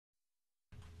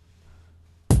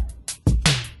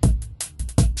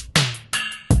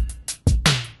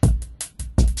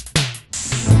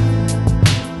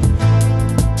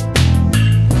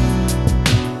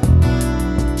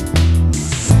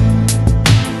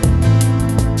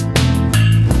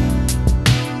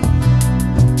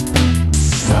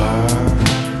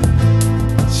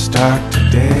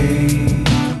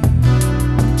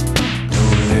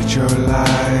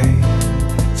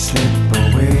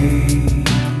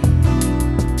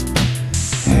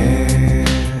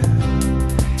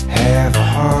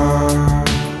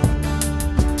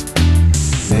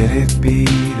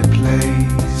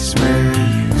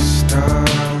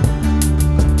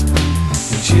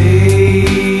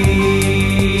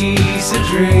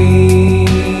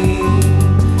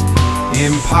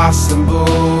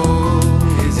impossible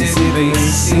as it may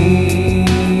seem.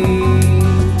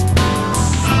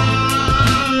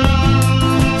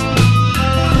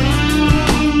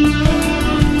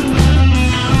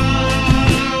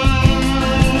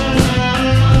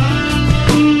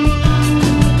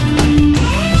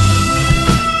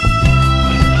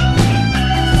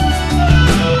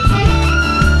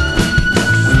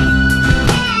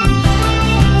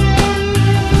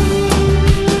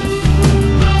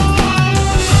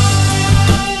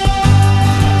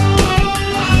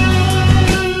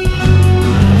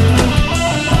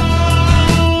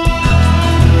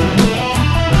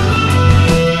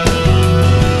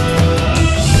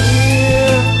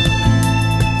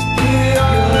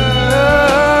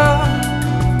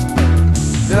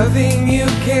 Nothing you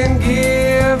can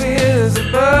give is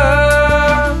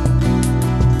above.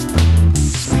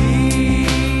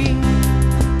 Speak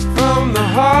from the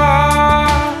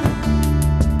heart.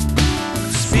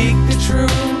 Speak the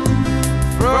truth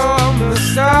from the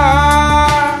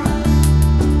start.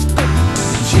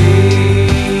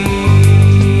 Chase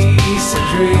a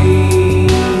dream,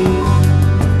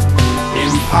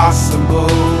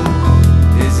 impossible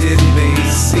as it may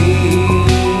seem.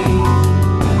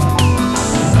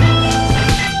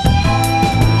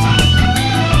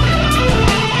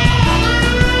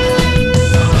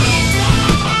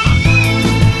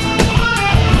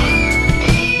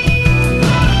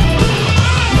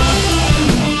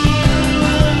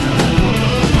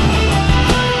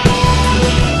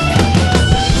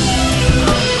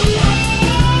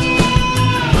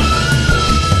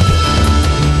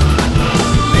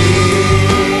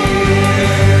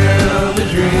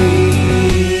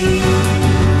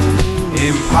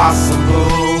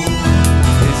 Impossible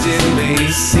as it may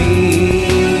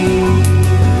seem.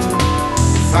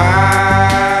 Fight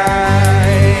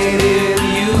it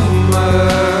you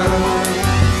must.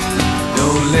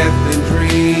 Don't let the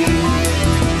dream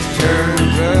turn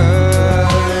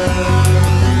blood.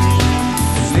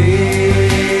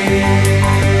 Live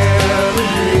a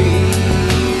dream.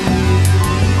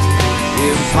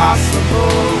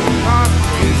 Impossible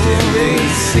as it may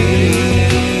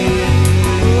seem.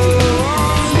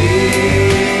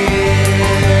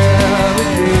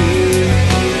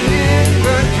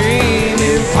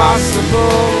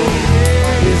 Impossible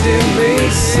as it may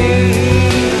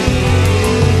seem.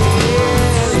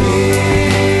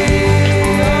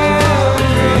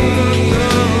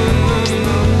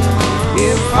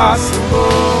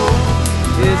 Impossible.